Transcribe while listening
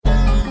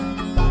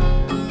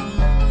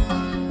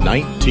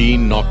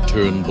19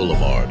 Nocturne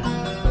Boulevard.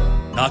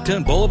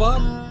 Nocturne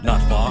Boulevard?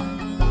 Not far.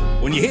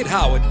 When you hit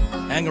Howard,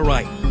 hang a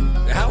right.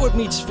 Howard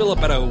meets Phillip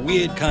at a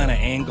weird kind of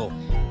angle.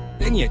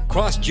 Then you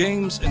cross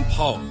James and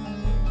Poe.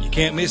 You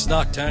can't miss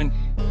Nocturne.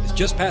 It's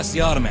just past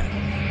the Automat.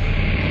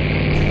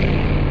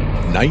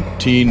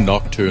 19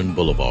 Nocturne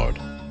Boulevard.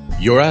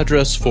 Your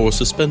address for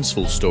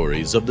suspenseful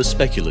stories of the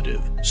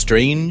speculative,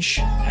 strange,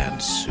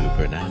 and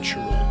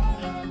supernatural.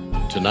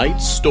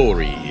 Tonight's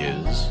story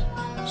is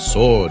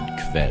Sword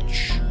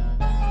Kvetch.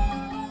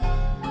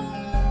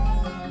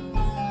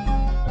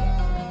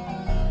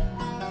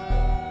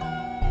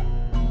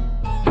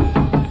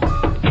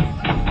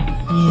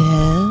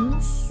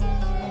 Yes?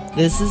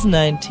 This is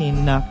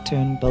 19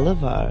 Nocturne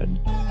Boulevard.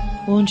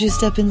 Won't you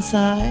step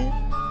inside?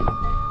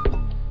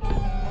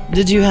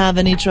 Did you have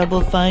any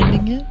trouble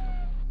finding it?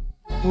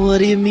 What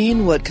do you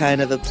mean, what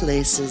kind of a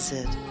place is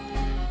it?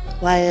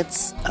 Why,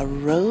 it's a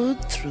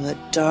road through a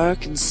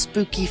dark and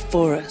spooky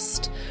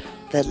forest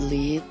that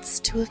leads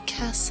to a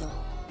castle.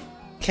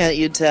 Can't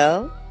you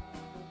tell?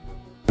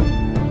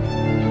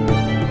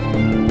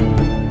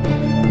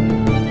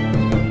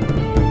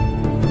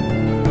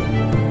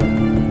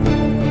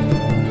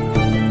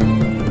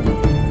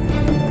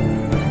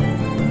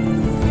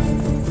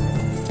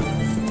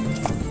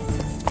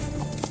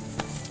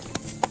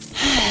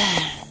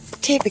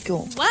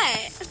 Typical.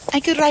 What? I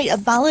could write a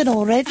ballad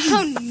already.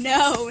 Oh,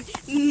 no.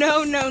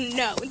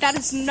 No. That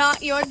is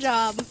not your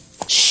job.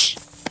 Shh!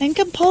 I'm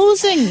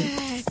composing.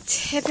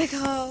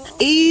 Typical.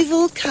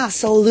 Evil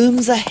castle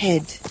looms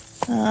ahead.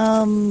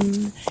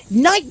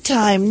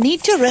 Nighttime.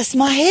 Need to rest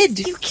my head.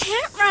 You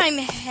can't rhyme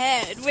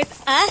head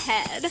with a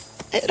head.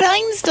 It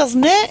rhymes,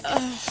 doesn't it?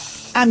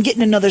 I'm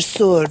getting another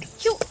sword.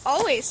 You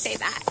always say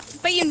that,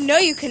 but you know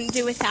you couldn't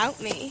do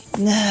without me.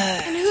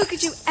 And who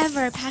could you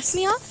ever pass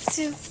me off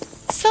to?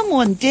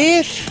 Someone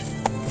deaf.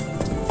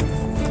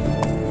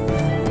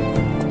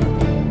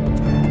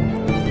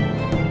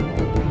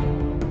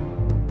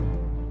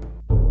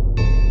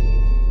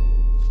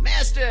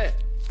 Master!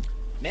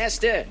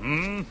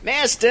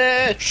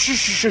 Master!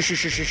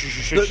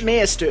 Shh. But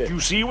Master! Do you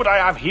see what I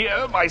have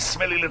here, my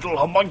smelly little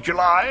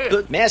homunculi?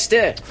 But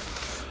Master!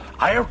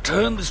 I have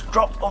turned this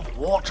drop of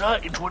water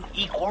into an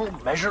equal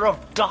measure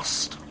of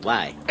dust.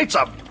 Why? It's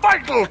a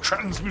vital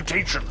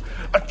transmutation.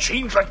 A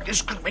change like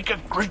this could make a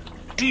great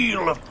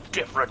deal of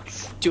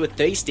difference. To a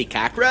thirsty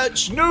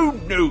cockroach?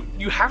 No.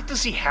 You have to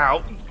see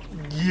how...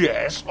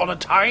 Yes, on a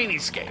tiny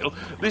scale,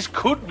 this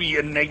could be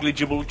a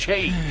negligible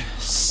change.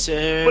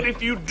 Sir... But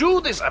if you do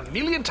this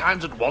 1,000,000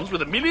 times at once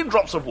with 1,000,000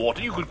 drops of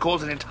water, you could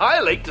cause an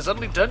entire lake to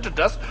suddenly turn to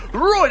dust,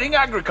 ruining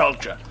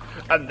agriculture.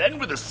 And then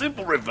with a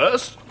simple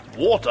reverse,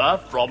 water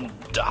from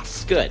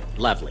dust. Good.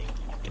 Lovely.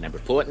 Can I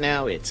report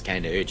now? It's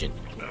kind of urgent.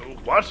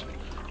 What?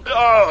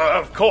 Oh,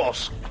 of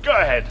course. Go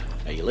ahead.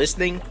 Are you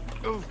listening?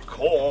 Of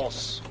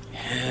course.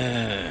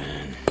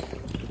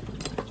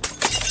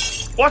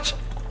 What?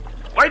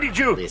 Why did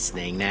you...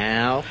 Listening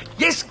now.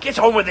 Yes, get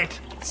on with it.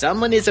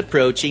 Someone is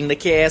approaching the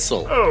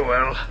castle. Oh,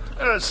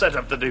 well, set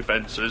up the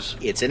defenses.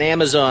 It's an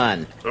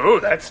Amazon. Oh,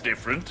 that's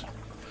different.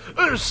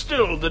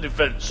 Still the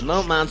defenses.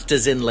 No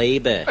monsters in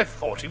labor. I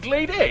thought it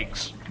laid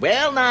eggs.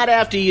 Well, not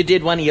after you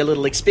did one of your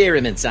little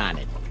experiments on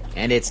it.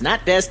 And it's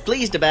not best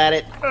pleased about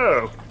it.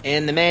 Oh.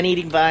 And the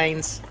man-eating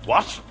vines?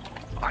 What?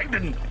 I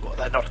didn't... Well,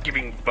 they're not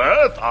giving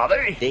birth, are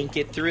they? Think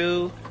it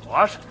through.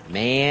 What?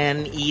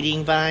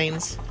 Man-eating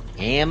vines?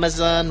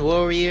 Amazon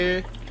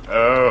warrior?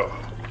 Oh.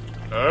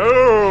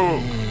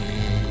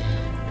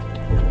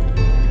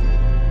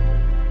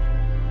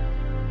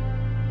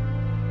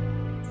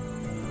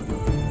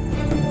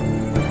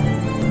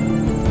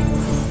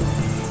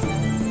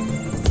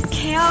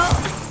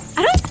 Cael,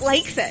 I don't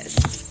like this.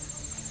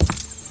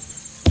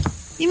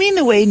 You mean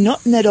the way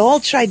nothing at all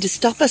tried to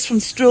stop us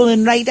from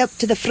strolling right up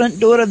to the front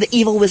door of the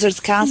Evil Wizard's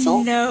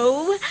castle?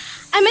 No.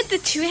 I meant the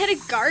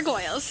two-headed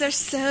gargoyles. They're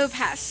so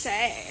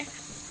passé.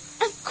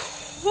 Of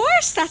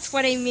course that's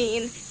what I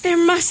mean. There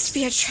must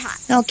be a trap.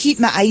 I'll keep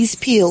my eyes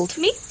peeled.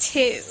 Me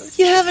too.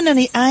 You haven't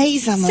any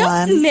eyes, Don't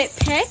Amalan.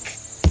 nitpick.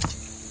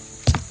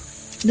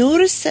 No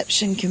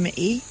reception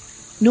committee.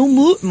 No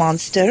moot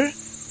monster.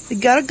 The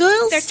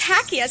gargoyles? They're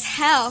tacky as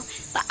hell,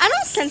 but I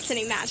don't sense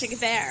any magic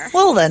there.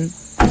 Well then,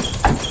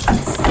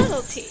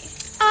 Subtlety.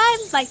 I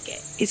like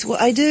it. it's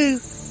what I do.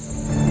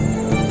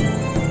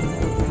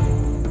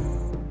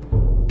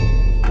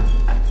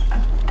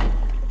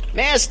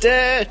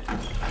 Master!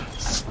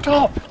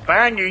 Stop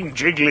banging,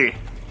 Jiggly.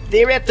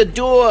 They're at the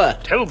door.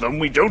 Tell them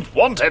we don't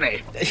want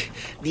any.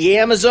 The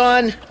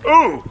Amazon?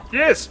 Oh,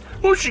 yes.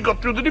 Oh, she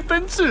got through the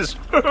defenses.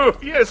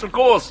 Yes, of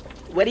course.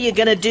 What are you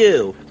gonna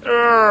do?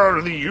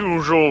 The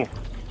usual.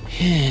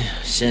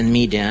 Send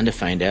me down to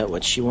find out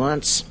what she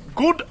wants.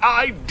 Good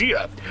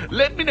idea.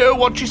 Let me know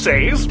what she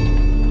says.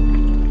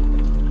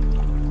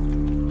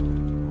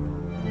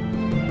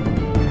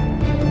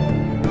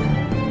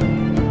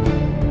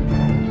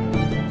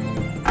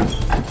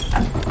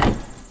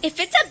 If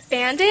it's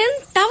abandoned,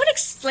 That would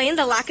explain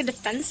the lack of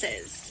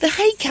defenses. The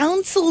High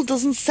Council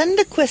doesn't send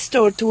a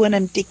questor to an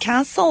empty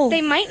castle.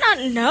 They might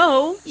not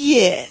know.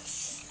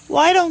 Yes.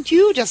 Why don't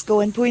you just go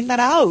and point that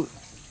out?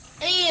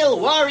 Hail,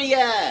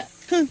 warrior!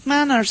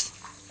 Manners.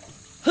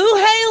 Who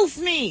hails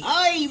me?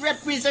 I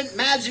represent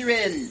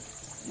Mazurin,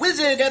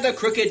 wizard of the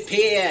Crooked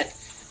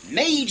Path,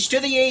 mage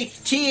to the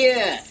 8th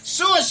tier,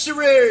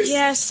 sorcerers!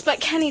 Yes, but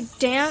can he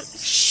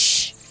dance?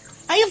 Shh!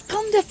 I have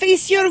come to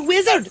face your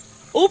wizard.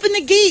 Open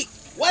the gate.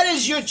 What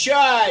is your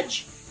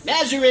charge?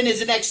 Mazurin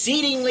is an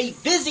exceedingly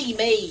busy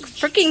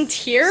mage. Freaking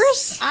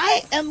tears?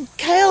 I am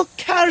Cael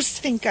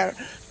Carzfinker,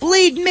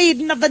 blade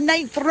maiden of the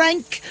 9th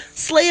rank,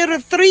 slayer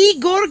of 3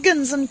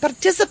 gorgons and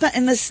participant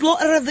in the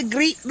slaughter of the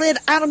great red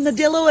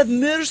armadillo of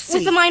mercy.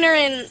 With a minor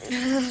in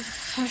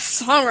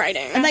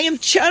songwriting. And I am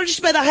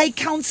charged by the High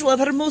Council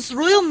of Her Most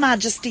Royal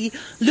Majesty,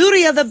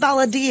 Luria the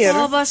Balladeer,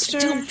 Ballbuster.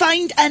 to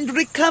find and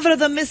recover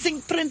the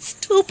missing Prince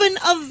Tupin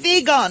of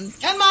Vagon.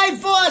 And my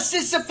boss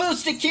is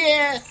supposed to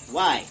care.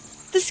 Why?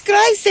 The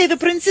scries say the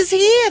prince is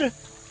here,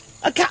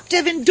 a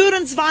captive in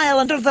durance vile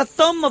under the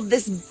thumb of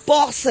this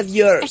boss of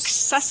yours.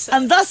 Excessive.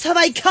 And thus have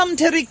I come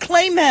to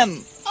reclaim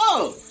him.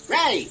 Oh,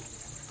 right.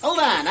 Hold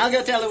on, I'll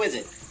go tell the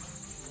wizard.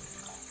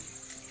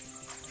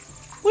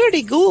 Where'd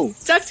he go?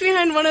 Ducked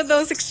behind one of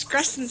those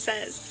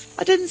excrescences.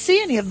 I didn't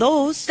see any of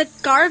those. The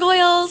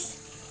gargoyles.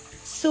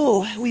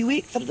 So, we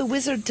wait for the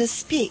wizard to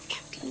speak.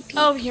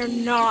 Oh, you're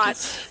not.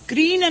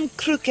 Green and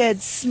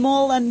crooked,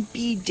 small and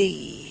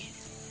beady.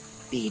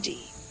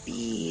 Beady.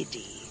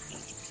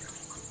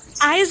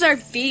 Eyes are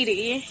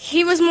beady.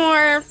 He was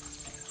more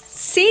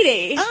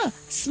seedy. Ah,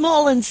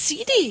 small and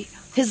seedy.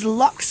 His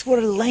locks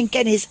were lank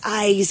and his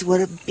eyes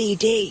were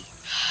beady.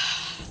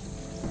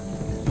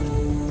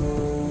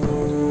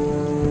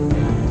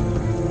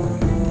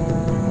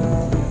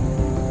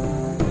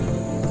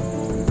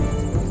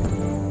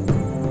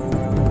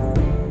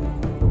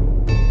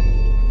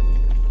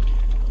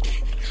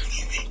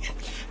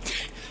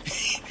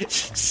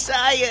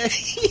 Sire,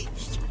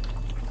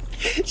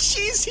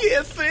 she's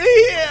here for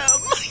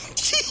him.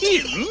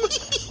 Him?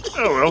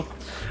 Oh, well.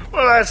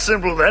 Well, that's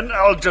simple then.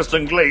 I'll just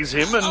unglaze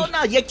him and... Oh,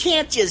 no, you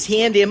can't just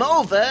hand him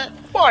over.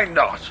 Why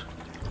not?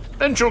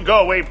 Then she'll go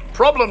away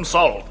problem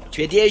solved.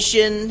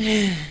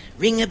 Tradition,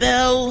 ring a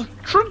bell.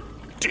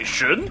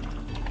 Tradition?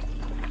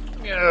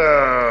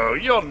 Oh,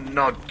 you're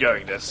not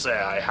going to say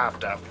I have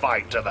to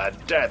fight to the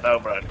death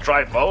over a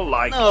trifle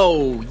like...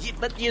 No,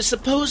 but you're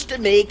supposed to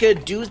make her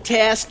do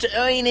tasks to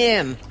earn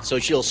him, so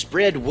she'll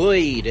spread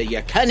word of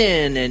your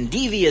cunning and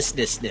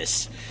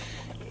deviousness.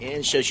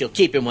 And so she'll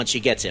keep him once she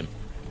gets him.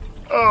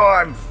 Oh,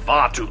 I'm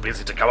far too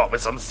busy to come up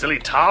with some silly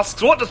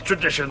tasks. What does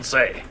tradition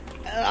say?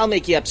 I'll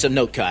make you up some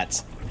note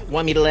cards.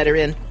 Want me to let her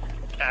in?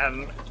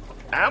 An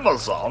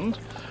Amazon?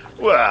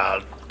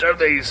 Well, don't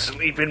they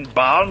sleep in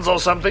barns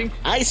or something?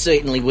 I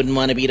certainly wouldn't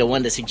want to be the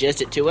one to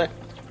suggest it to her.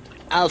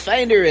 I'll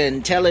find her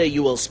and tell her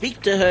you will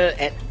speak to her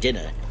at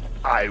dinner.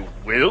 I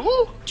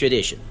will?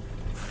 Tradition.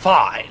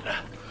 Fine.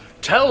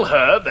 Tell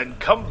her, then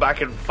come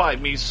back and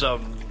find me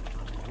some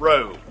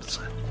robes.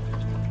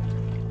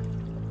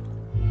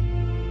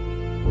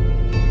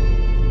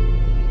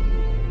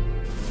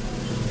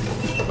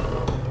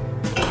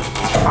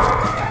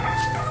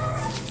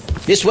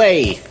 This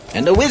way,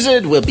 and the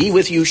wizard will be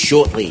with you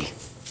shortly.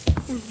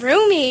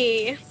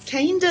 Roomy.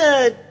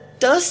 Kinda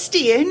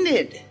dusty, ain't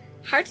it?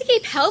 Hard to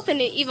keep help in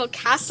an evil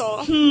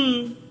castle.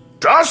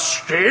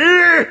 Dusty?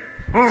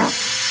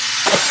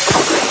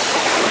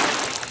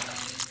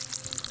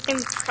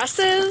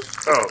 Impressive.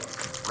 Oh,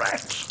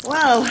 rats.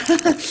 Well,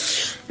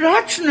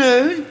 right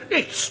now.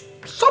 It's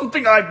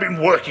something I've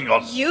been working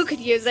on. You could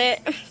use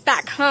it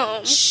back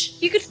home. Shh.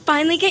 You could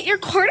finally get your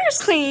quarters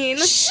clean.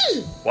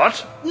 Shh!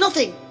 What?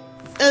 Nothing.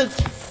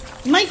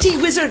 Mighty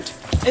wizard,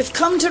 I've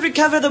come to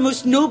recover the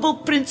most noble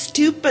Prince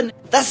Tupin.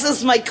 This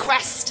is my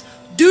quest.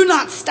 Do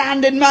not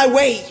stand in my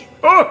way.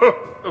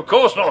 Oh, of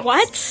course not.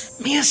 What?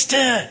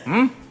 Master!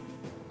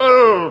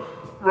 Oh,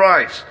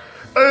 right.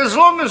 As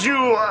long as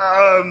you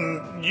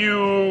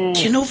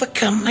Can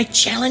overcome my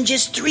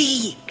challenges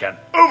 3. can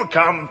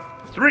overcome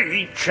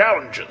 3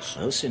 challenges.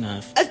 Close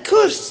enough. Of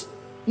course.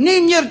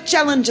 Name your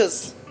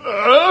challenges.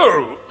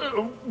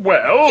 Oh,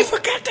 well... You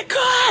forgot the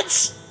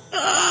cards!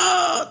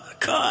 Oh, the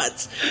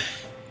cards.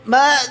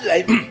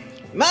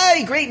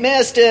 My great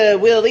master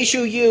will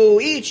issue you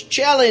each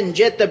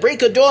challenge at the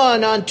break of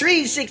dawn on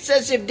 3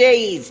 successive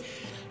days.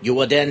 You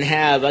will then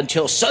have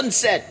until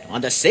sunset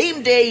on the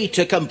same day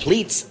to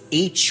complete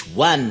each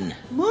one.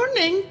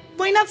 Morning.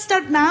 Why not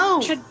start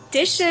now?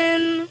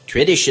 Tradition.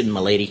 Tradition, my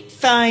lady.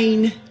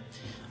 Fine.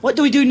 What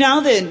do we do now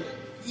then?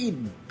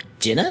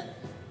 Dinner?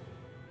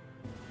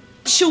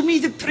 Show me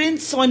the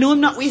prince so I know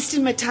I'm not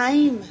wasting my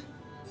time.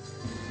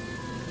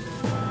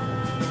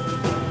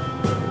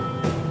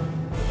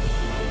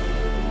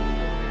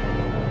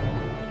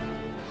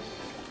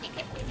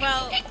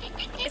 Well,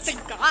 it's a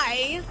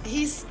guy.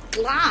 He's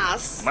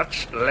glass.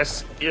 Much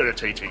less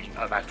irritating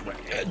that way.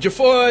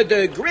 For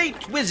the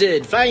great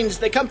wizard finds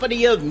the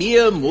company of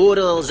mere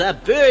mortals a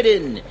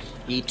burden.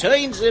 He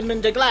turns him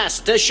into glass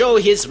to show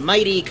his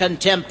mighty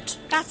contempt.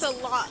 That's a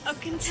lot of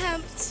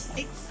contempt.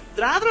 It's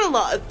rather a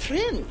lot of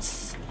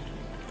prints.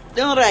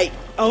 All right,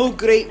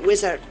 great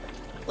wizard.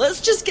 Let's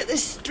just get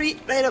this straight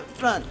right up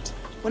front.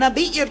 When I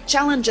beat your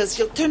challenges,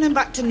 you'll turn him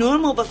back to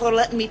normal before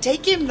letting me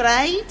take him,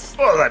 right?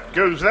 Well, that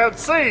goes without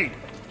saying.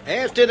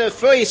 After the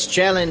first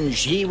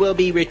challenge, he will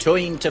be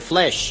returned to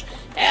flesh.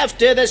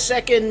 After the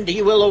second,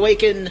 he will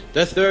awaken.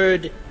 The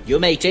third, you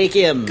may take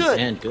him. Good.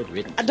 And good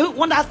riddance. I don't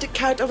want to have to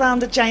cart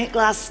around a giant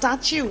glass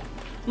statue.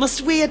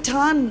 Must weigh a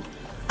ton.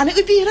 And it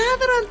would be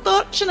rather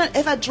unfortunate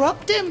if I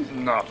dropped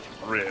him. Not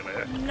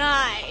really.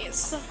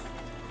 Nice.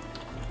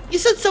 You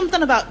said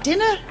something about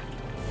dinner.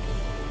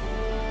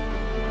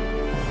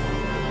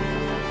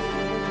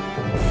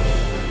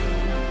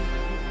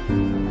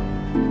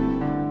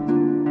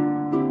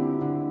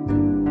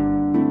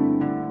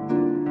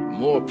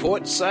 More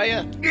port,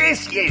 sire?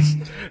 Yes.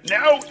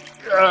 Now,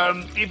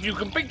 if you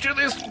can picture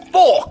this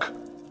fork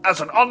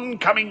as an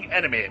oncoming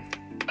enemy,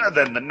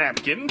 then the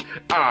napkin,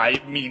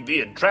 I mean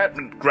the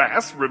entrapment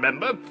grass,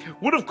 remember,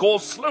 would of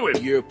course slow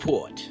him. Your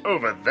port.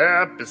 Over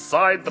there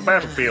beside the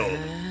battlefield.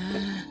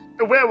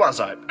 Where was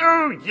I?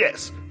 Oh,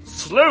 yes.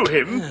 Slow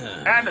him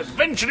and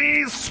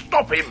eventually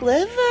stop him.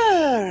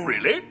 Clever.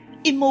 Really?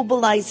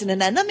 Immobilizing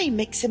an enemy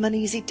makes him an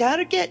easy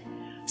target.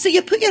 So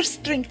you put your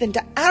strength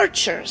into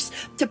archers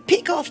to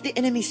pick off the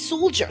enemy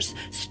soldiers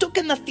stuck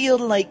in the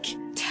field like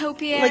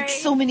Topiary.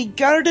 so many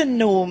garden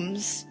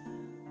gnomes.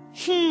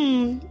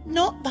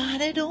 Not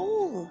bad at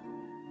all.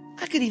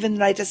 I could even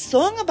write a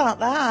song about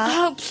that.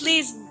 Oh,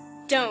 please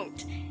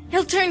don't.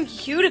 He'll turn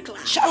you to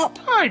glass. Shut up.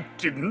 I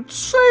didn't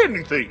say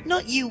anything.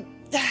 Not you.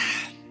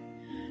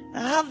 I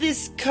have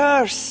this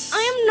curse I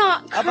am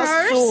not of a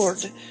cursed.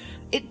 sword.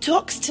 It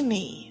talks to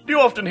me. Do you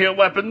often hear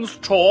weapons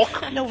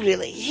talk? No,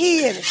 really.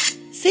 Here,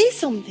 say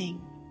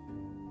something.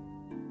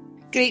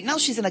 Great, now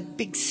she's in a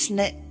big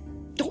snit.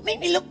 Don't make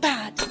me look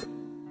bad.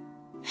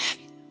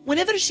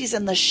 Whenever she's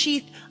in the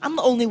sheath, I'm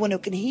the only one who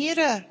can hear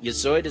her. Your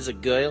sword is a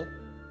girl?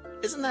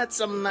 Isn't that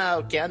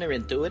somehow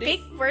counterintuitive?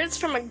 Big words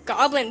from a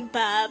goblin,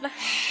 bub.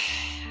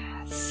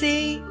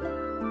 See?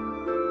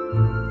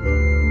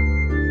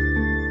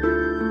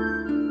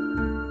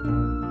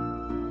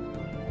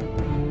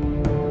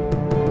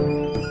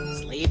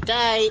 Sleep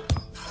tight.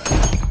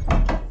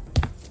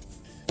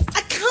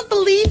 I can't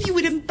believe you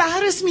would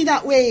embarrass me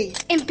that way.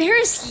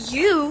 Embarrass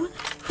you?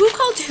 Who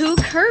called who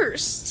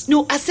cursed?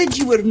 No, I said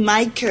you were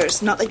my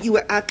curse, not that you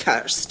were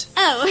accursed.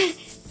 Oh,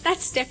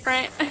 that's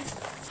different.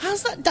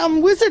 How's that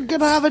damn wizard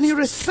gonna have any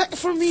respect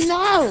for me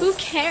now? Who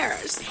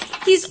cares?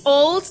 He's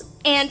old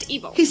and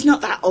evil. He's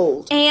not that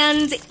old.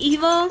 And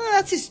evil? Oh,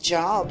 that's his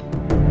job.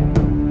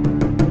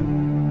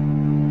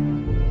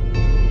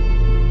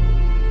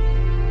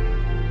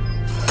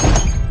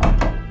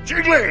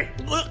 Jiggly!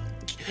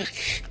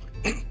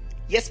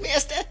 Yes,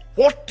 master?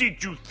 What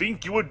did you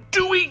think you were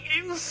doing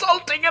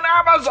insulting an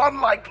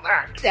Amazon like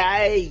that?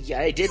 I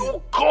didn't...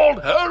 You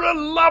called her a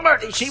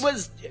lummox! She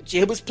was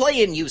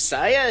playing you,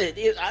 sire.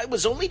 I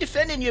was only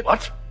defending you...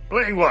 What?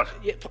 Playing what?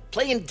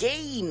 Playing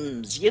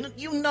games.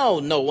 You know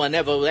no one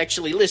ever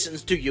actually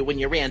listens to you when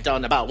you rant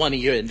on about one of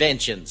your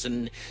inventions.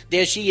 And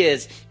there she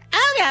is.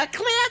 Oh, you're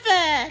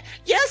clever.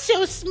 You're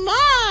so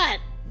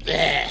smart.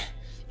 Blech.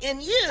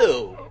 And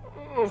you.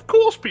 Of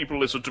course people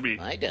listen to me.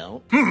 I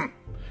don't.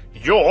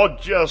 You're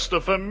just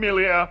a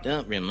familiar.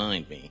 Don't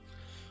remind me.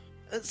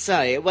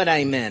 Sire, what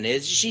I meant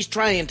is she's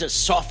trying to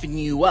soften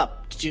you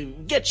up to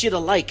get you to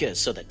like her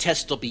so the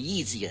test will be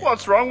easier.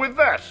 What's wrong with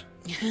that?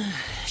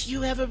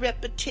 You have a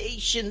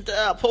reputation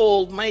to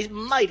uphold, my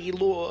mighty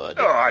lord.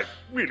 Oh, I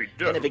really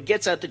don't. And if it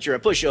gets out that you're a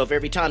pushover,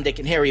 every Tom, Dick,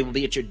 and Harry will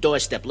be at your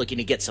doorstep looking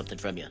to get something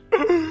from you.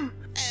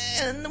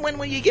 And when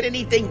will you get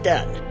anything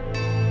done?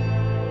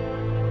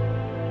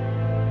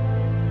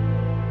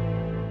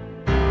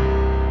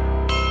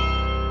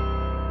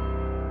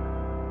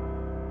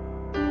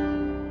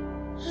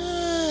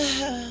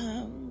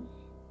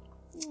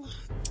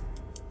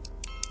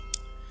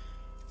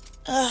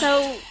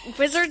 So,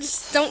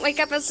 wizards don't wake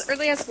up as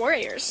early as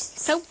warriors.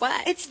 So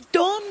what? It's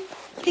dawn.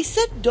 He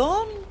said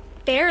dawn.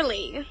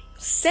 Barely.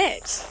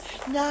 Sit.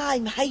 Nah,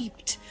 I'm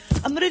hyped.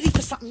 I'm ready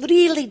for something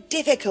really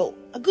difficult.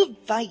 A good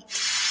fight.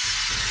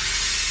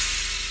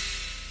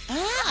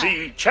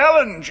 The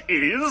challenge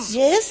is...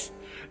 Yes?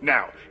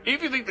 Now,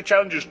 if you think the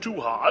challenge is too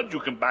hard, you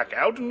can back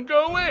out and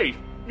go away.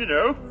 You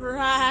know.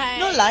 Right.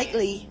 Not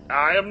likely.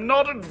 I am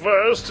not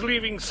adverse to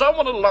leaving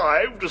someone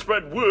alive to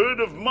spread word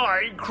of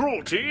my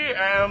cruelty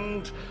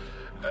and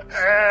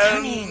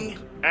Cunning.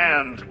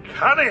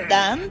 cunning.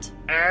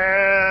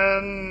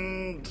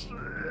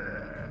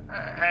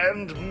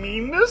 And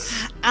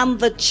meanness? And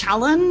the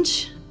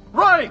challenge?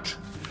 Right.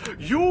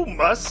 You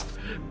must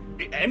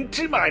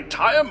empty my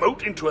entire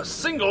moat into a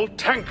single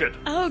tankard.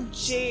 Oh,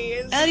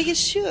 jeez. Are you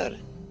sure?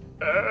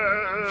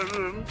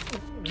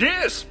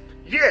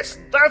 Yes,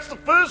 that's the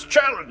first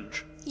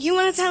challenge. You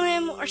want to tell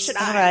him, or should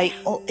I? All right,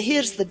 well,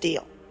 here's the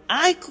deal.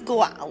 I could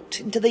go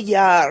out into the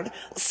yard,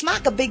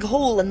 smack a big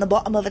hole in the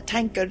bottom of a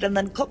tankard, and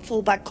then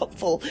cupful by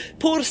cupful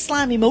pour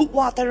slimy moat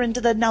water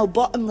into the now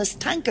bottomless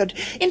tankard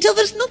until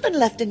there's nothing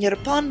left in your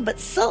pond but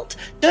salt,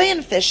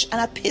 dying fish, and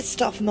a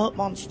pissed-off moat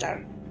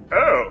monster.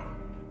 Oh.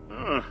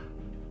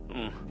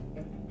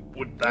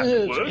 Would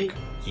that work?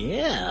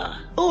 Yeah.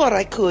 Or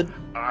I could.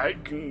 I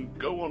can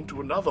go on to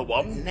another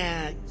one.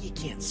 Nah, you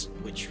can't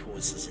switch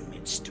horses in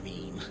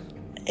midstream.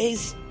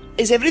 Is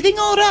everything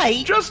all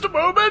right? Just a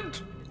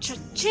moment!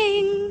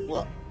 Cha-ching!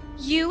 What?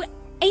 You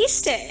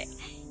aced it.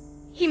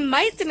 He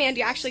might demand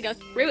you actually go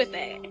through with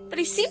it, but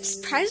he seems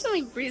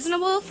surprisingly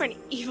reasonable for an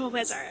evil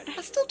wizard.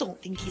 I still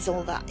don't think he's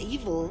all that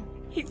evil.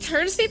 He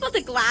turns people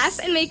to glass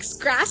and makes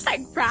grass that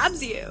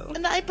grabs you.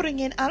 And I bring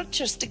in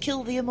archers to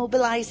kill the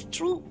immobilized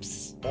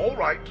troops. All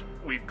right,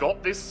 we've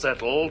got this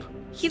settled.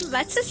 He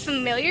lets his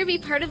familiar be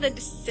part of the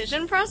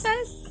decision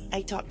process?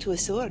 I talk to a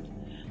sword.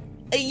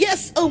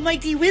 Yes,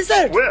 almighty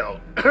wizard!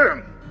 Well,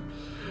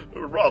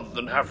 rather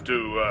than have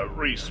to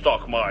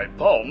restock my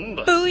pond,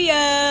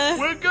 Booyah!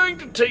 we're going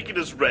to take it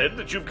as read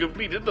that you've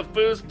completed the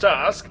first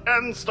task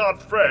and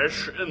start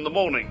fresh in the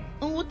morning.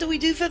 What do we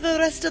do for the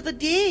rest of the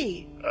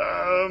day?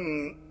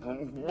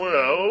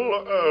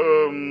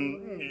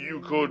 You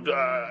could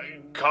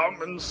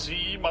come and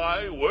see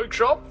my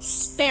workshop?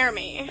 Spare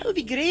me. That would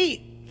be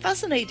great.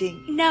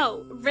 Fascinating.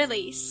 No,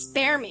 really,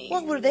 spare me.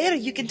 While we're there,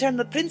 you can turn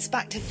the prince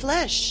back to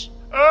flesh.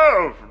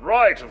 Oh,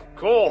 right, of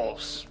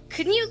course.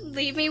 Couldn't you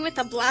leave me with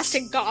a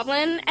blasted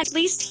goblin? At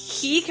least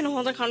he can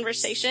hold a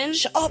conversation.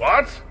 Shut up!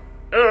 What?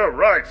 Oh,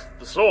 right,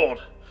 the sword.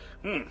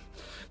 Did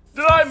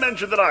I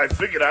mention that I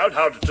figured out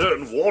how to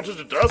turn water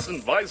to dust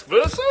and vice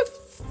versa?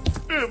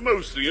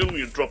 Mostly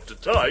only a drop at a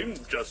time,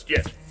 just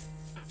yet.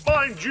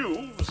 Mind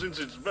you, since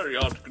it's very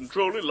hard to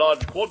control in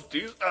large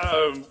quantities,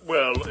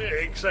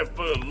 except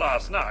for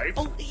last night.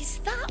 Oh, is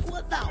that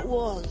what that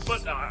was?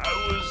 But I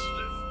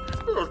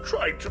was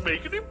trying to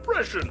make an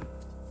impression.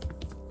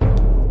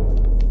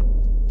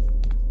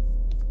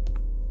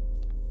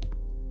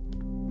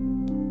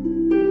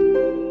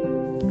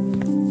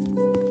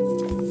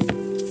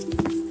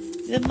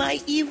 The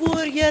mighty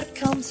warrior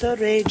comes a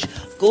rage,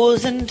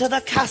 goes into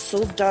the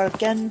castle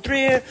dark and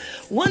drear,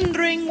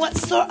 wondering what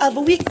sort of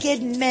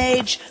wicked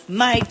mage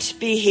might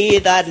be he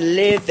that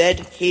lived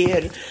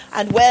here,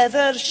 and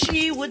whether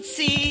she would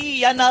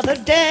see another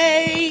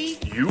day.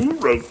 You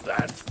wrote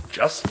that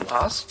just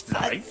last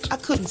night? I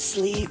couldn't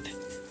sleep.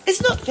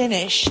 It's not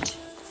finished.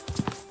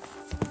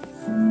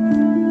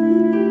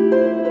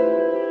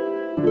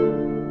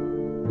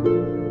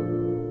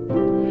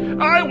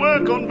 I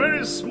work on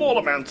very small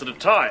amounts at a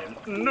time.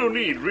 No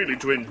need really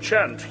to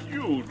enchant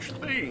huge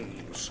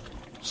things.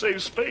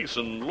 Save space,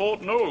 and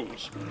Lord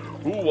knows,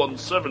 who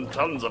wants 7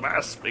 tons of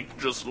aspic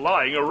just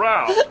lying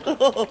around?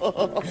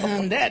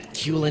 On that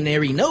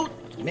culinary note,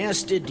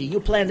 Master, do you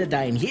plan to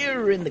dine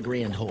here or in the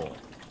Grand Hall?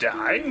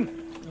 Dine?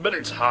 But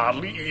it's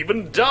hardly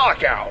even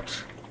dark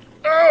out.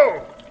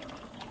 Oh!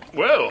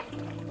 Well,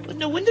 But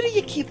no wonder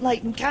you keep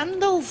lighting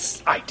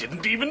candles. I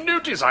didn't even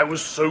notice. I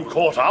was so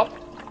caught up.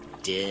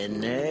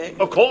 Dinner?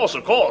 Of course.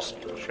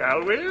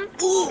 Shall we?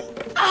 Ooh,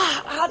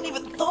 I hadn't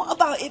even thought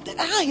about it, but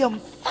I am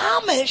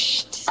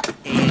famished.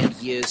 And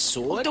your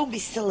sword? Don't be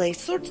silly.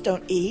 Swords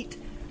don't eat.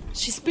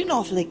 She's been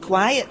awfully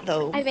quiet,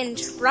 though. I've been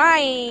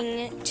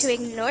trying to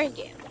ignore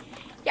you.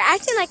 You're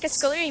acting like a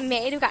scullery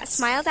maid who got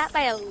smiled at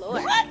by a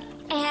lord. What?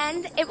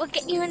 And it will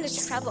get you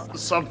into trouble.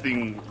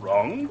 Something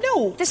wrong?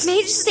 No, This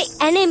mage is the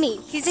enemy.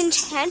 He's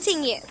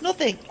enchanting you.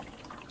 nothing.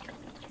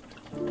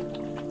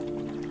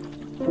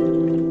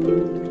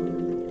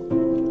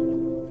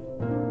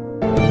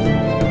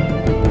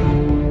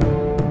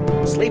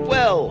 Sleep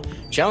well.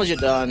 Challenge it,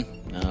 Dawn.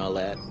 All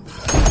that.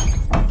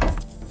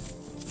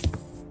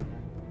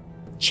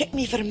 Check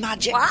me for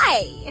magic.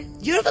 Why?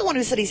 You're the one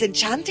who said he's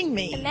enchanting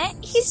me. Annette,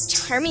 he's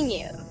charming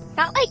you.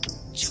 Not like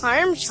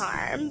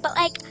charm, but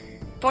like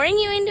boring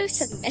you into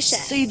submission.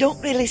 So you don't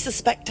really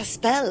suspect a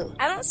spell?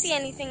 I don't see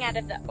anything out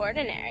of the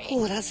ordinary.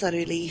 Oh, that's a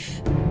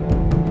relief.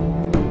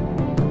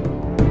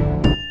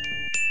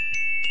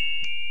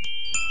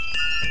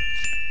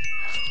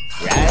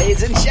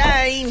 Rise and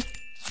shine.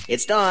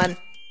 It's dawn.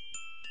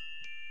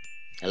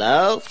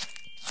 Hello?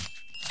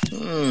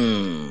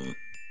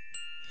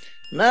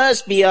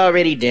 Must be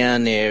already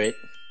down there.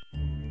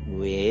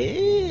 Well...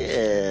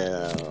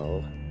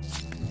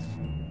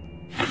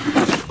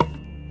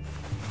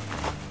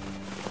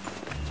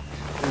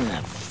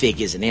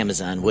 Figures an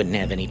Amazon wouldn't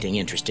have anything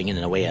interesting in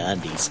the way of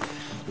undies.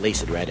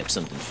 Lace it right up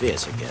something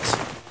fierce, I guess.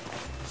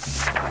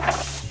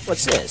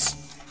 What's this?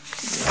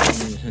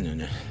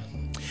 No.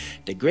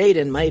 The great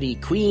and mighty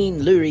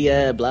Queen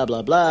Luria, blah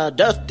blah blah,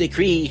 doth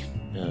decree...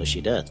 Oh,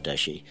 she doth, does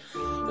she?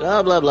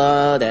 Blah blah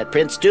blah, that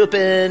Prince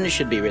Tupin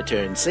should be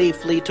returned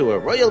safely to her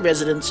royal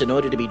residence in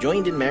order to be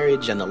joined in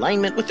marriage and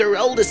alignment with her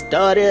oldest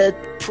daughter,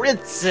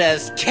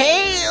 Princess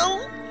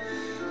Cael.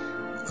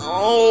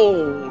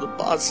 Oh, the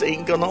boss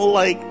ain't gonna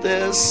like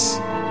this.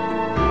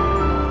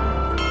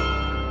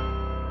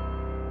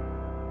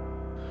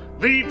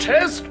 The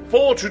test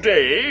for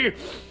today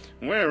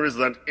Where is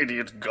that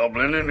idiot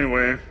goblin,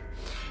 anyway?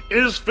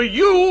 Is for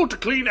you to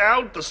clean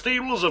out the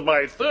stables of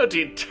my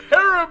 30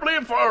 terribly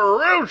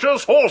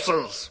ferocious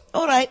horses.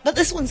 All right, but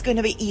this one's going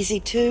to be easy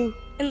too.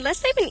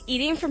 Unless they've been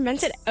eating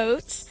fermented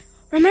oats.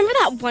 Remember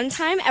that one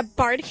time at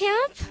Bard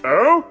Camp?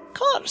 Oh? Of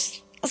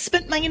course. I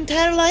spent my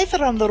entire life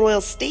around the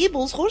royal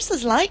stables.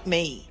 Horses like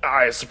me.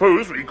 I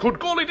suppose we could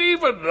call it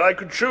even. I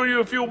could show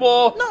you a few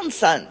more...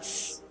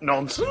 Nonsense.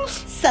 Nonsense?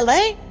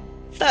 Silly.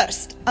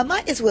 First, I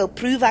might as well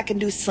prove I can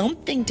do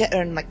something to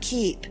earn my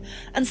keep.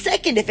 And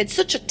second, if it's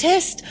such a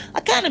test,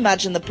 I can't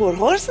imagine the poor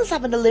horses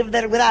having to live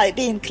there without it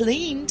being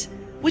cleaned.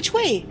 Which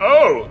way?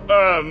 Oh,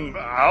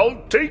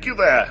 I'll take you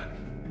there.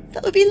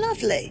 That would be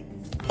lovely.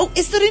 Oh,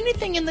 is there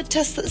anything in the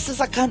test that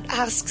says I can't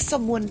ask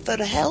someone for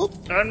help?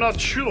 I'm not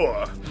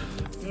sure.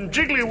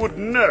 Jiggly would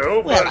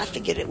know, Well, but... I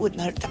figured it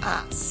wouldn't hurt to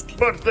ask.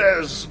 But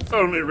there's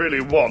only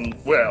really one,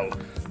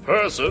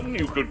 person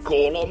you could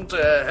call on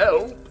to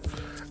help.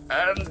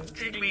 And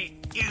Jiggly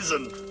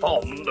isn't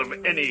fond of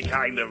any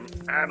kind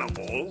of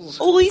animals.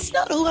 Oh, he's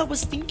not who I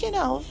was thinking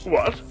of.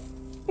 What?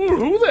 Well,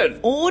 who then?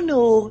 Oh,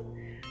 no.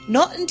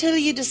 Not until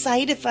you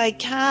decide if I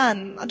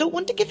can. I don't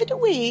want to give it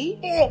away.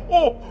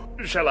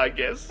 Shall I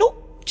guess? No,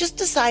 just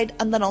decide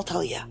and then I'll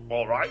tell you.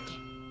 All right.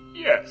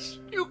 Yes,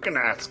 you can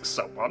ask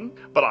someone,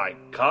 but I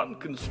can't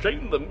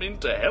constrain them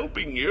into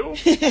helping you.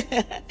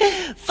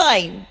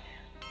 Fine.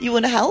 You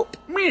want to help?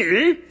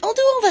 Me? I'll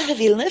do all the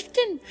heavy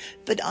lifting.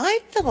 But I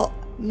thought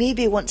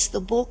maybe once the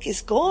bulk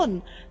is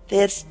gone,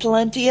 there's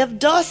plenty of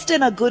dust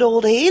in a good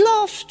old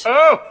hayloft.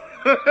 Oh!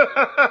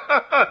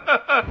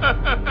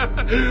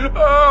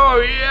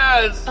 Oh,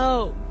 yes!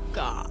 Oh,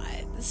 God.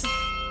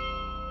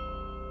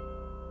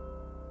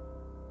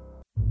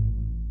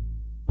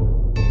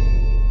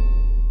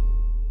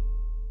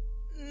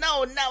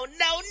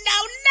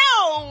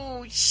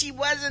 No! She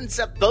wasn't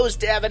supposed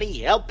to have any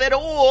help at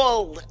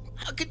all.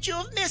 How could you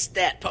have missed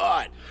that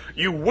part?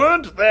 You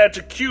weren't there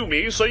to cue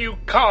me, so you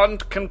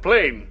can't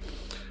complain.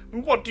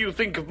 What do you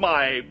think of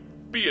my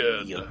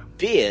beard? Your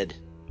beard?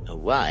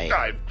 Why?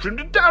 I've trimmed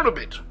it down a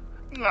bit.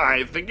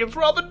 I think it's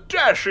rather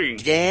dashing.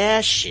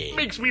 Dashing?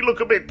 Makes me look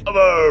a bit of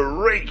a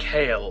rake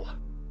hale.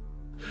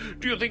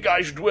 Do you think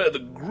I should wear the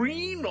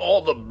green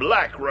or the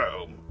black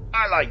robe?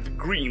 I like the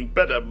green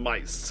better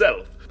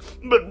myself,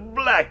 but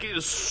black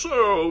is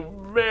so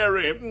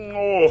very,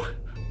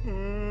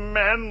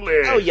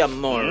 manly. Oh, you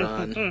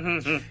moron.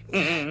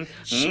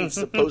 She's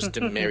supposed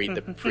to marry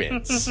the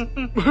prince.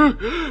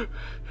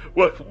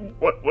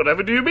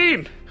 Whatever do you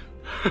mean?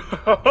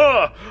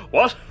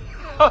 What?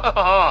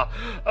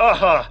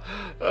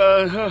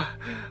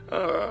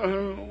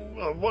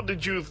 What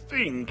did you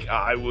think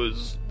I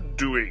was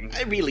doing?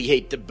 I really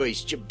hate to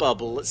burst your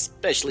bubble,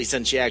 especially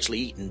since you're actually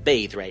eating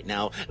bathe right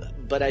now,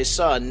 but I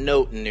saw a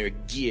note in her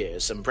gear,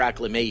 some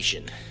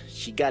proclamation.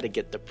 She gotta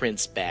get the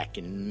prince back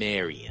and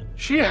marry him.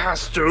 She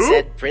has to?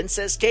 Said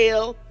Princess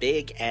Cael,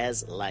 big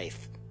as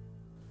life.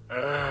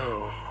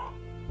 Oh.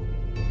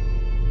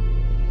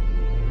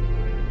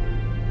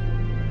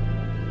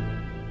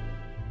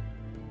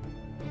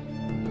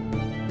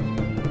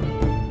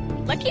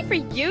 Lucky for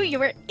you, you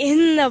were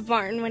in the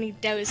barn when he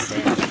dozed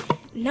it.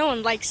 No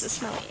one likes the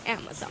smelly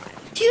Amazon.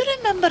 Do you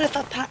remember if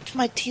I packed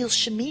my teal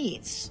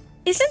chemise?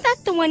 Isn't that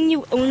the one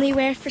you only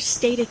wear for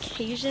state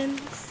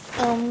occasions?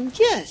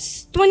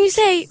 Yes. The one you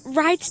say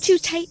rides too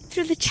tight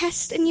through the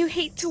chest and you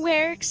hate to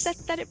wear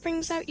except that it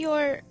brings out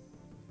your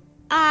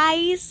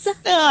eyes?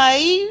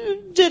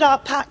 Did I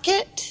pack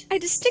it? I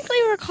distinctly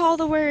recall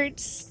the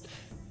words,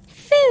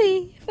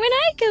 Philly, when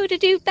I go to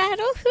do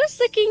battle, who's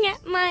looking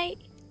at my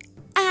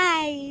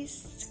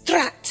eyes?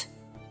 Drat.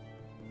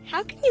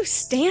 How can you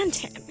stand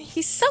him?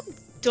 He's so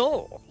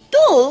dull.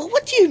 Dull?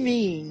 What do you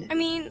mean? I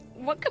mean,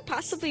 what could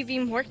possibly be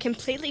more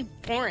completely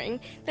boring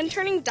than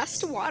turning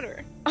dust to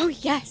water? Oh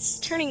yes,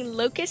 turning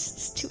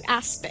locusts to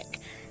aspic.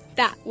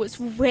 That was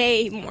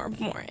way more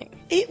boring.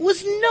 It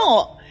was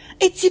not.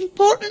 It's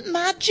important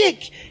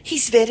magic.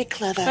 He's very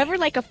clever. Clever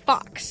like a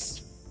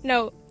fox.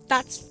 No,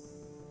 that's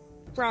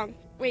wrong.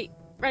 Wait,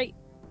 right.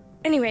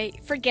 Anyway,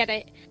 forget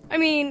it. I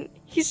mean,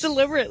 he's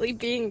deliberately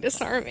being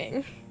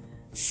disarming.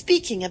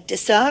 Speaking of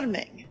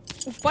disarming.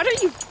 What are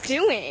you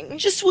doing?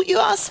 Just what you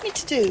asked me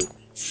to do.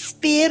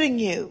 Sparing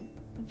you.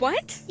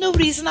 What? No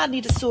reason I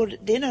need a sword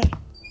at dinner.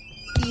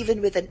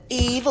 Even with an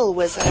evil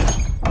wizard.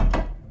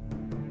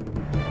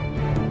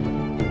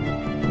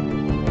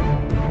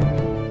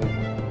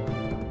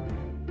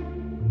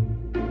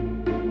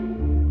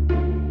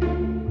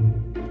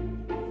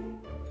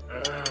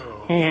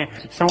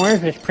 So where's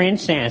this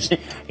princess?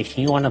 Is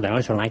she one of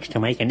those who likes to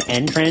make an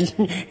entrance?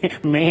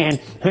 Man,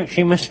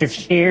 she must have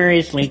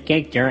seriously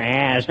kicked your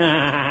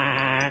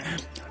ass.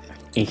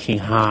 Is she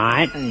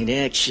hot? I'd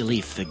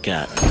actually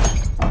forgotten.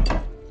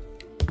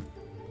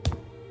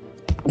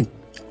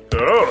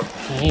 Oh.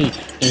 Hey,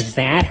 is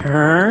that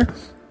her?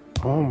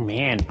 Oh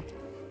man,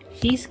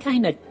 she's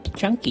kind of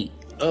chunky.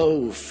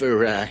 Oh,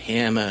 for a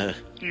hammer.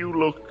 You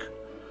look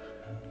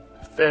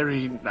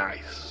very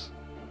nice.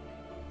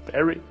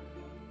 Very.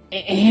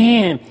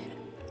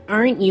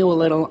 aren't you a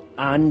little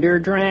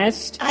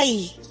underdressed?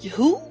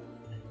 Who?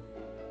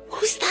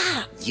 Who's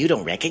that? You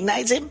don't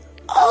recognize him?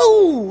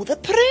 Oh, the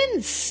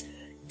prince.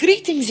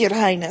 Greetings, your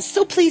highness.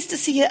 So pleased to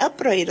see you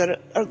upright, or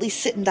at least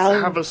sitting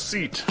down. Have a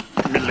seat,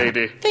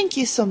 milady. Thank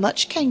you so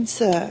much, kind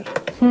sir.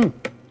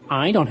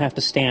 I don't have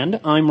to stand.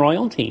 I'm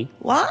royalty.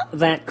 What?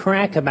 That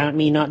crack about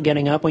me not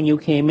getting up when you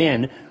came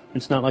in,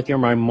 it's not like you're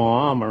my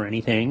mom or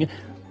anything.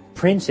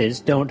 Princes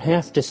don't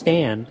have to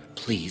stand.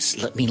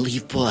 Please, let me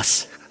leave,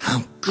 boss.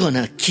 I'm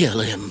gonna kill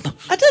him.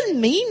 I didn't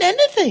mean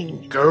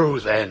anything. Go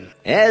then.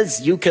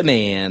 As you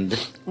command.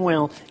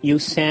 Well, you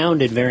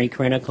sounded very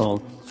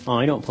critical.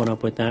 I don't put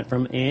up with that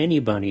from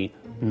anybody,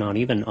 not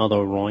even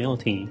other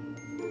royalty.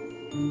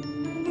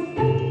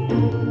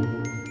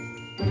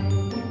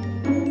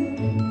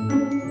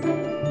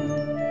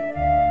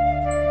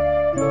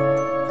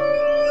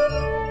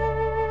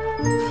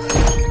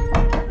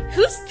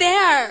 Who's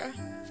there?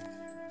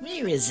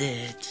 Where is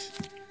it?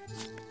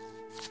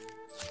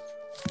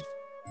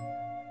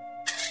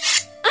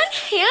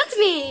 Unhand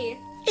me!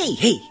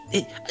 Hey,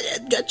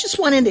 I just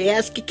wanted to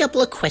ask a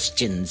couple of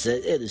questions,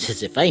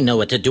 as if I know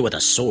what to do with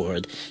a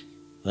sword.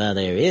 Well,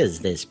 there is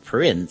this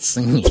prince.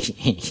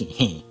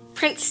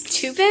 Prince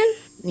Tubin?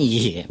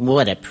 Yeah,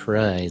 what a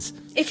prize.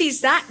 If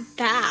he's that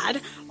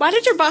bad, why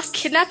did your boss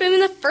kidnap him in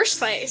the first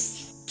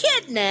place?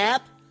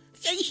 Kidnap?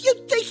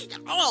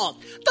 The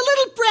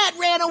little brat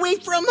ran away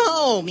from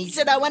home. He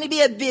said, I want to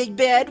be a big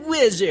bad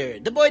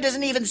wizard. The boy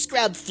doesn't even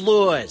scrub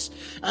floors.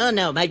 Oh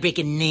no, might break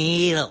a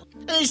nail.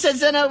 And he says,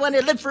 then I want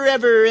to live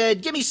forever.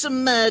 Give me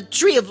some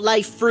tree of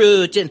life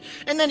fruit. And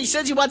then he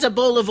says he wants a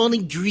bowl of only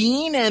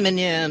green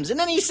M&Ms. And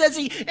then he says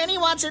he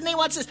wants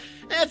this.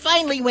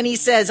 Finally, when he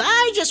says,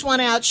 I just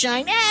want to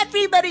outshine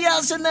everybody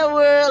else in the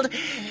world,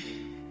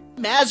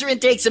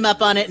 Mazurin takes him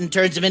up on it and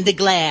turns him into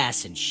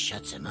glass and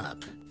shuts him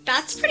up.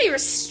 That's pretty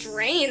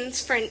restrained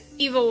for an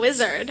evil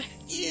wizard.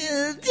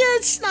 Yeah,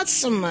 it's not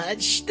so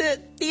much. The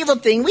evil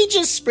thing, we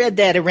just spread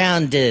that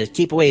around to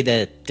keep away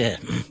the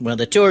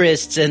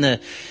tourists and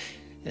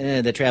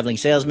the traveling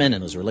salesmen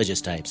and those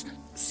religious types.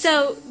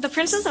 So, the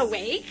prince is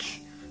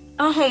awake?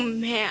 Oh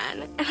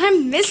man, and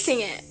I'm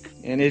missing it.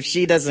 And if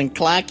she doesn't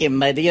clock him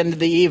by the end of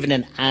the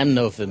evening, I'm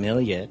no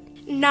familiar.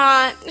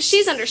 Nah,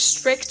 she's under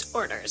strict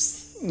orders.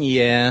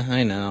 Yeah,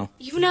 I know.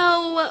 You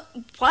know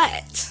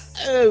what?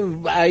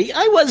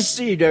 I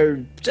was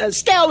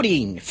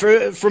scouting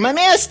for my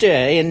master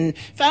and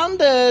found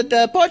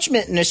the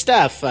parchment and her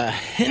stuff.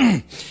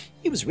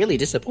 He was really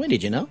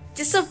disappointed, you know.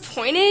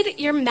 Disappointed?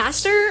 Your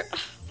master?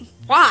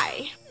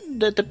 Why?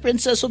 That the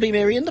princess will be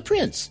marrying the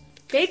prince.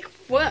 Big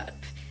whoop.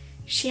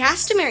 She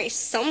has to marry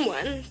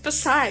someone.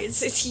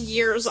 Besides, it's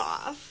years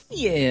off.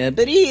 Yeah,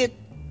 but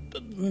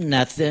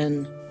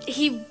nothing.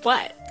 He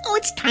what? Oh,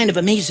 it's kind of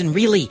amazing,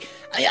 really.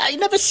 I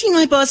never seen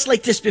my boss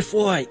like this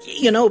before.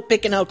 You know,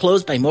 picking out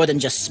clothes by more than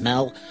just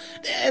smell.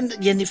 And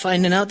then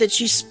finding out that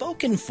she's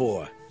spoken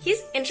for.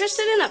 He's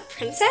interested in a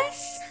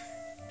princess?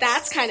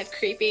 That's kind of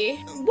creepy.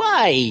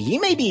 Why? He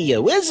may be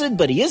a wizard,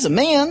 but he is a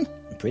man.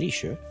 I'm pretty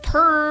sure.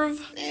 Perv.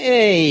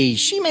 Hey,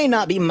 she may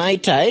not be my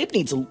type.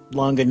 Needs a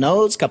longer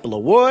nose, couple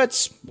of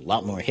warts, a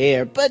lot more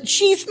hair. But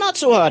she's not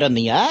so hard on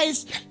the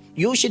eyes.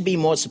 You should be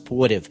more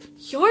supportive.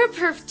 You're a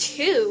perv,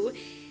 too.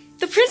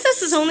 The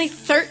princess is only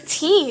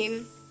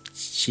 13.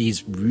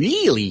 She's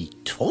really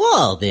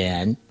tall,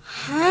 then.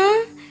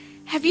 Huh?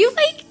 Have you,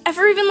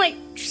 ever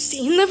even,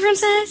 seen the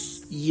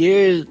princess?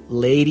 You're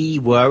Lady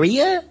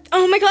Warrior?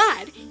 Oh my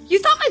god, you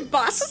thought my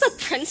boss was a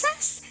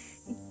princess?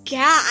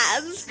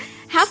 Gads.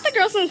 Half the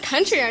girls in the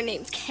country are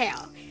named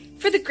Cael,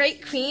 for the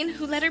great queen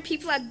who led her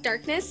people out of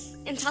darkness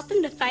and taught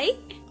them to fight.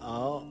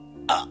 Oh!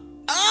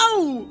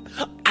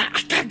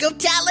 I gotta go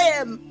tell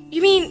him!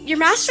 You mean your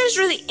master's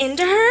really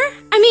into her?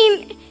 I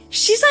mean,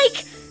 she's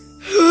like...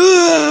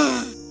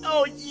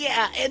 Oh,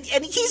 yeah, and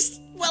he's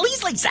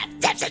like zap.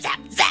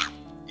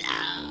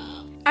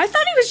 I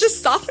thought he was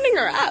just softening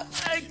her up.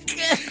 Are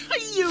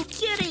you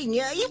kidding?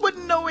 He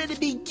wouldn't know where to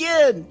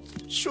begin.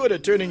 Short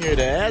of turning her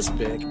to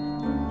aspic.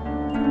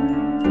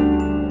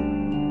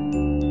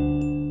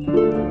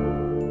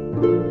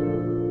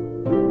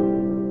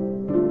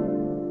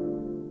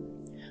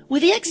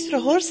 With the extra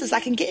horses, I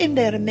can get him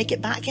there and make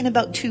it back in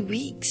about 2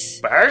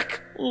 weeks.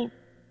 Back?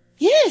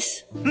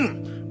 Yes.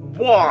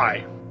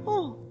 Why?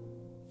 Oh,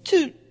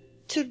 to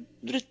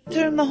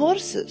return the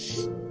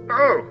horses.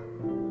 Oh,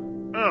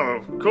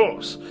 of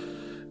course.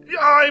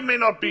 I may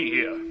not be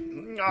here.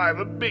 I have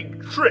a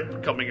big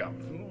trip coming up,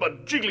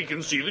 but Jiggly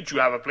can see that you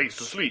have a place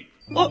to sleep.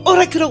 Or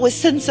I could always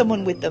send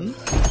someone with them.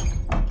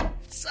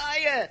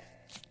 Sire!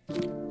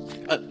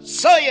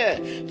 Sire,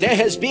 there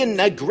has been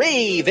a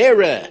grave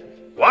error.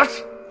 What?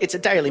 It's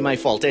entirely my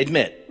fault, I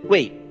admit.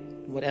 Wait,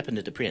 what happened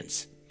to the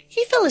prince?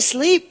 He fell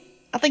asleep.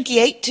 I think he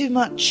ate too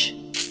much.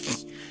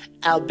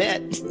 I'll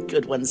bet.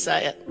 Good one,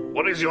 sire.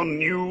 What is your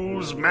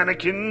news,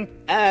 mannequin?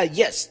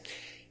 Yes.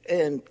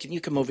 Can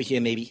you come over here,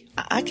 maybe?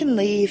 I can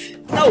leave.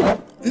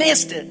 No,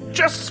 master!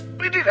 Just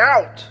spit it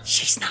out!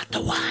 She's not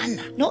the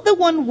one. Not the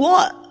one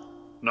what?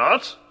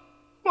 Not?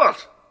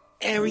 What?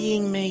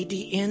 marrying Maiden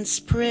in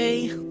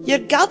spray? Your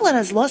goblin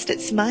has lost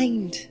its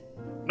mind.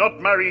 Not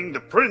marrying the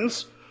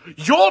prince?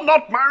 You're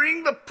not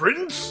marrying the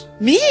prince?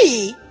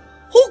 Me?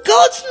 Oh,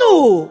 gods,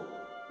 no!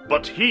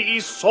 But he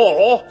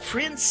saw.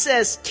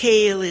 Princess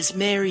Cael is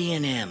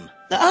marrying him.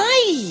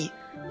 Aye!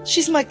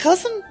 She's my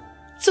cousin.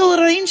 It's all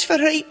arranged for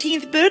her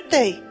 18th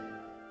birthday.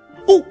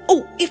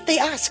 Oh, if they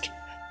ask,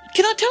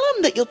 can I tell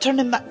him that you'll turn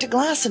him back to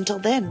glass until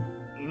then?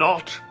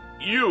 Not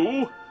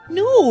you.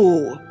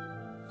 No,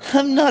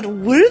 I'm not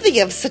worthy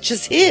of such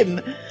as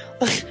him.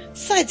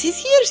 Besides,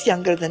 he's years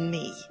younger than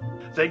me.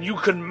 Then you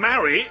can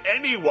marry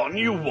anyone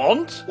you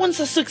want? Once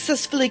I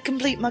successfully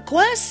complete my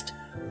quest.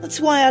 That's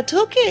why I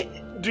took it.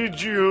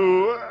 Did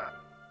you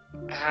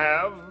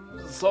have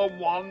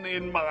someone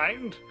in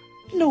mind?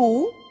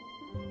 No.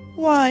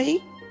 Why?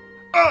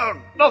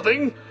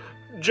 Nothing.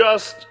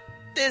 Just...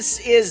 This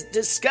is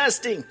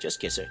disgusting.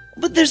 Just kiss her.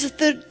 But there's a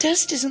third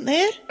test, isn't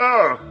there?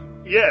 Oh,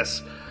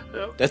 yes.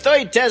 The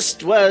third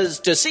test was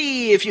to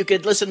see if you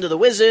could listen to the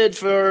wizard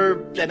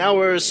for an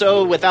hour or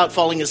so without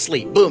falling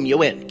asleep. Boom, you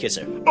win. Kiss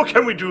her. Oh,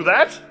 can we do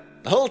that?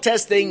 The whole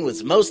test thing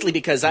was mostly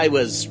because I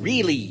was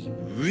really,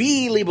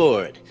 really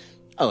bored.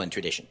 Oh, and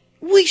tradition.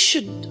 We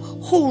should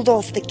hold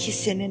off the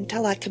kissing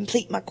until I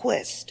complete my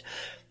quest.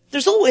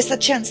 There's always a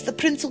chance the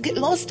prince will get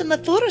lost in the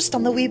forest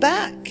on the way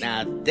back.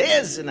 Now,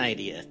 there's an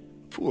idea.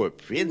 Poor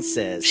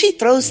princess. She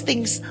throws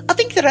things. I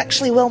think they're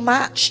actually well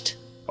matched.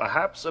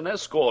 Perhaps an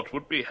escort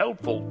would be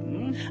helpful.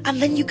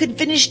 And then you can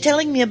finish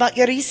telling me about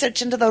your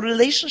research into the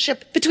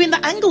relationship between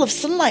the angle of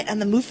sunlight and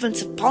the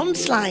movements of pond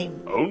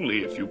slime.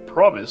 Only if you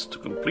promise to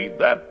complete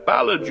that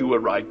ballad you were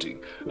writing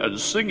and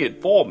sing it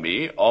for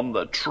me on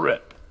the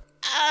trip.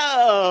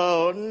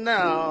 Oh,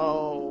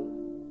 no.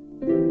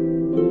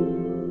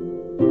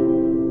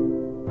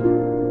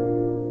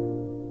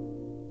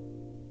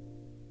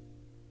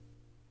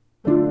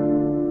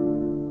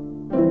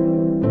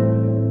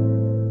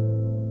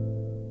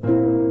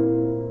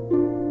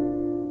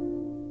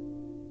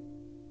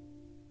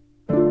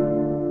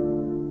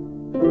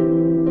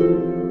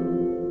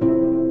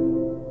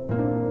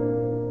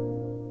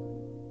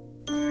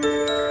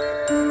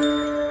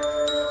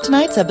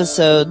 Tonight's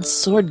episode,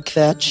 Sword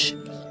Kvetch,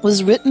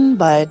 was written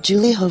by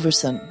Julie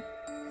Hoverson.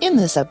 In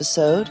this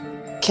episode,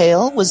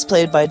 Cael was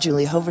played by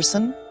Julie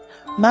Hoverson,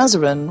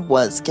 Mazurin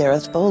was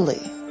Gareth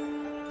Bowley,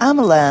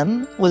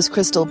 Amalan was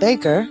Crystal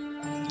Baker,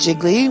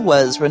 Jiggly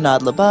was Renaud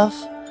LeBeouf,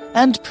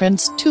 and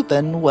Prince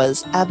Tupin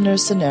was Abner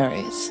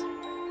Senaries.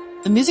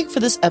 The music for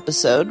this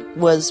episode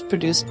was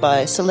produced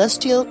by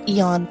Celestial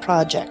Eon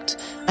Project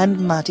and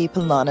Matti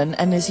Palonen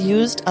and is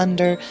used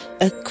under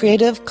a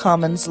Creative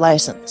Commons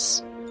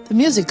license. The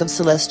music of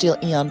Celestial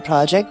Eon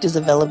Project is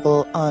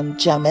available on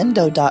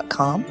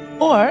jamendo.com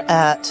or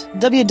at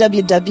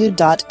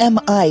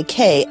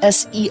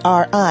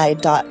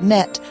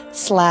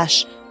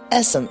www.mikseri.net/essence,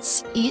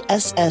 ESSENCE.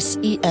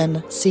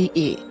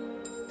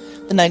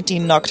 The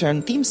 19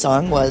 Nocturne theme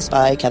song was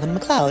by Kevin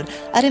MacLeod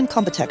at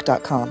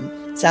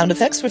incompetech.com. Sound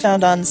effects were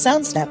found on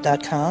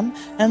soundsnap.com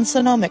and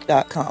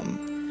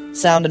sonomic.com.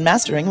 Sound and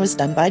mastering was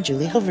done by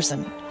Julie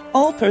Hoverson.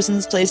 All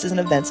persons, places, and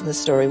events in the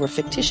story were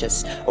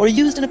fictitious or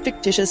used in a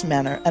fictitious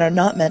manner and are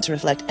not meant to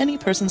reflect any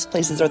persons,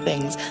 places, or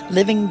things,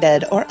 living,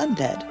 dead, or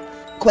undead.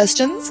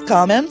 Questions?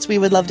 Comments? We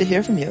would love to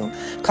hear from you.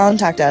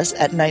 Contact us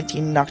at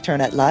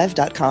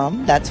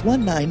 19nocturne@live.com. That's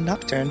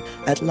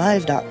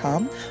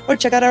 19nocturne@live.com. Or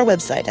check out our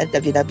website at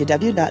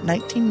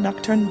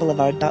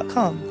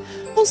www.19nocturneboulevard.com.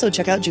 Also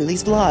check out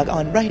Julie's blog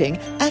on writing,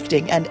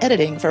 acting, and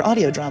editing for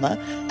audio drama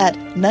at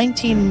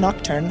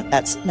 19nocturne,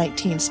 that's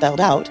 19 spelled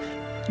out,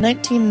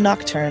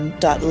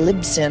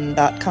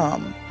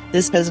 19nocturne.libsyn.com.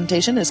 This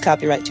presentation is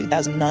copyright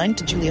 2009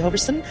 to Julie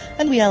Hoverson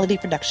and Reality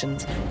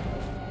Productions.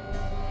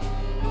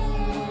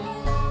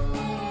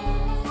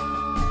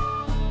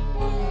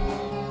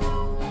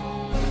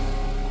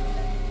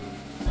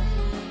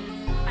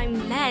 I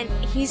meant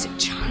he's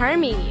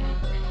charming.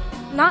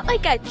 Not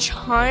like a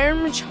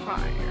charm,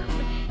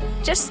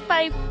 just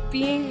by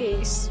being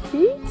a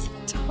smooth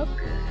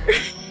talker.